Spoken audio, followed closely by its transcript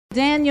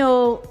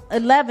Daniel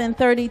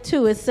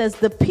 11:32, it says,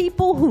 the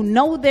people who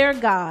know their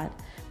God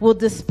will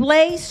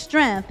display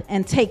strength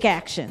and take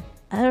action.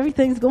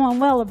 Everything's going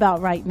well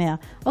about right now.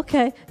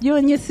 Okay, you're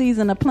in your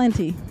season of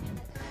plenty.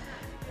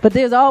 But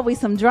there's always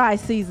some dry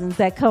seasons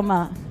that come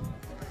up.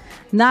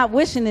 Not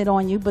wishing it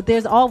on you, but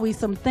there's always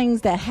some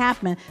things that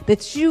happen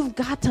that you've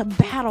got to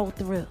battle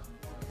through.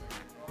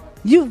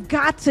 You've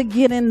got to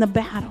get in the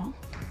battle.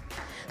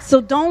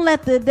 So don't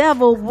let the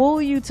devil woo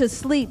you to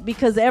sleep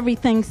because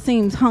everything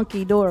seems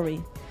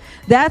hunky-dory.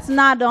 That's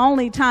not the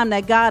only time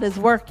that God is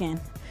working.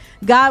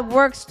 God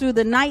works through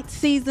the night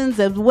seasons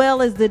as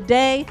well as the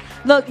day.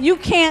 Look, you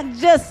can't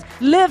just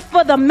live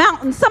for the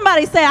mountain.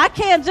 Somebody say, I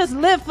can't just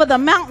live for the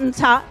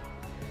mountaintop.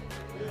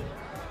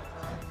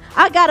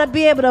 I got to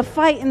be able to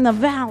fight in the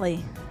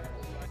valley.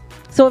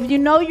 So if you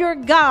know your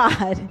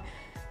God,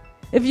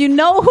 if you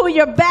know who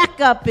your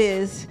backup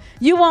is,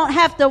 you won't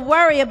have to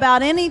worry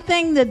about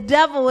anything the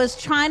devil is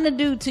trying to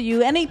do to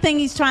you, anything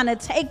he's trying to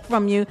take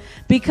from you,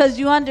 because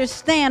you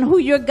understand who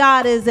your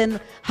God is and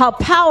how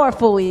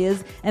powerful he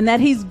is, and that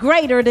he's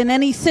greater than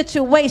any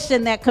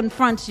situation that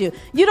confronts you.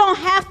 You don't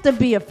have to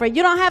be afraid.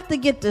 You don't have to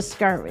get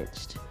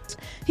discouraged.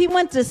 He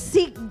went to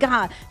seek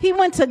God. He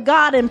went to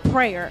God in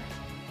prayer.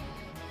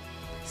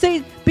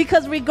 See,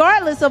 because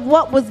regardless of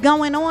what was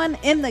going on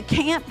in the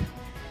camp,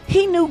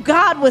 he knew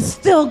God was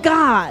still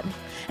God.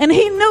 And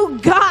he knew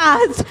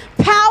God's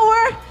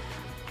power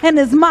and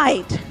his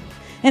might.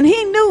 And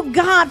he knew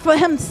God for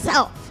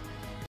himself.